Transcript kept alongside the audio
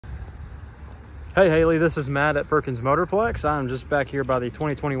Hey Haley, this is Matt at Perkins Motorplex. I'm just back here by the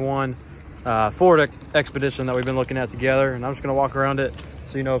 2021 Ford Expedition that we've been looking at together, and I'm just going to walk around it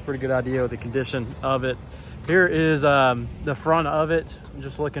so you know a pretty good idea of the condition of it. Here is the front of it. I'm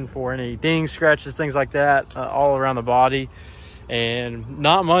just looking for any dings, scratches, things like that all around the body, and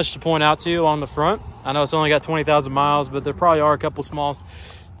not much to point out to you on the front. I know it's only got 20,000 miles, but there probably are a couple small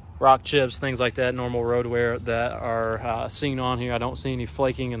rock chips, things like that, normal road wear that are seen on here. I don't see any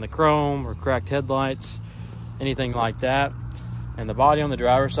flaking in the chrome or cracked headlights, anything like that. And the body on the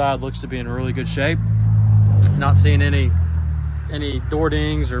driver's side looks to be in really good shape. Not seeing any door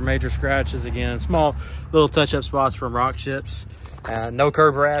dings or major scratches. Again, small little touch-up spots from rock chips. No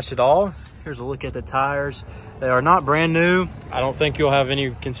curb rash at all. Here's a look at the tires. They are not brand new. I don't think you'll have any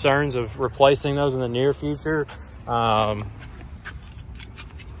concerns of replacing those in the near future.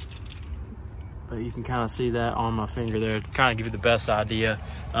 But you can kind of see that on my finger there to kind of give you the best idea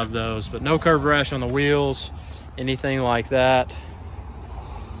of those. But no curb rash on the wheels, anything like that.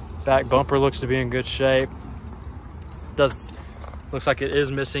 Back bumper looks to be in good shape. Looks like it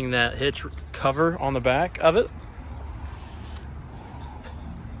is missing that hitch cover on the back of it.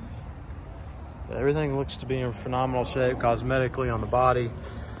 But everything looks to be in phenomenal shape cosmetically on the body.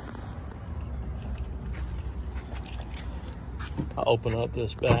 I'll open up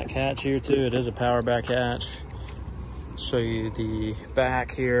this back hatch here too. It is a power back hatch. Show you the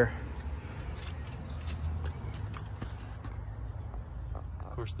back here.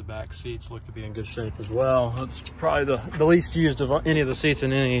 Of course, the back seats look to be in good shape as well. It's probably the least used of any of the seats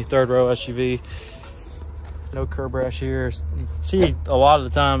in any third row SUV. No curb rash here. See a lot of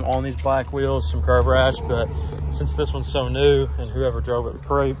the time on these black wheels some curb rash, but since this one's so new and whoever drove it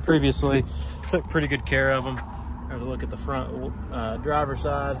previously took pretty good care of them. Have a look at the front driver's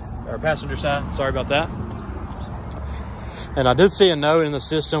side, or passenger side, sorry about that. And I did see a note in the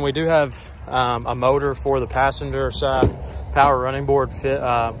system. We do have a motor for the passenger side power running board fit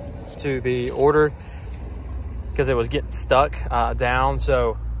to be ordered because it was getting stuck down.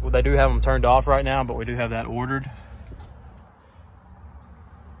 So they do have them turned off right now, but we do have that ordered.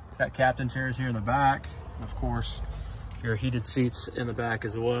 It's got captain chairs here in the back. And of course, your heated seats in the back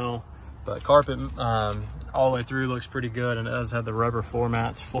as well. But carpet all the way through looks pretty good, and it does have the rubber floor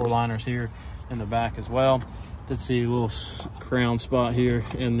mats, floor liners here in the back as well. Did see a little crown spot here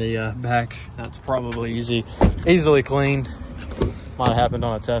in the back. That's probably easily cleaned. Might have happened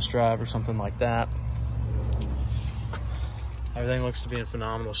on a test drive or something like that. Everything looks to be in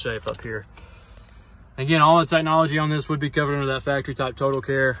phenomenal shape up here. Again, all the technology on this would be covered under that factory type total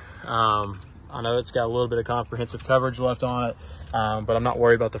care. I know it's got a little bit of comprehensive coverage left on it, but I'm not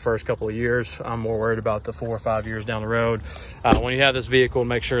worried about the first couple of years. I'm more worried about the 4 or 5 years down the road. When you have this vehicle,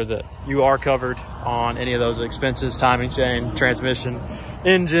 make sure that you are covered on any of those expenses, timing chain, transmission,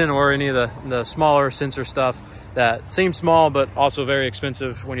 engine, or any of the smaller sensor stuff that seems small but also very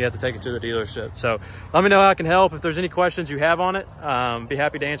expensive when you have to take it to the dealership. So let me know how I can help. If there's any questions you have on it, be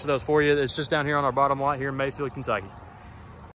happy to answer those for you. It's just down here on our bottom lot here in Mayfield, Kentucky.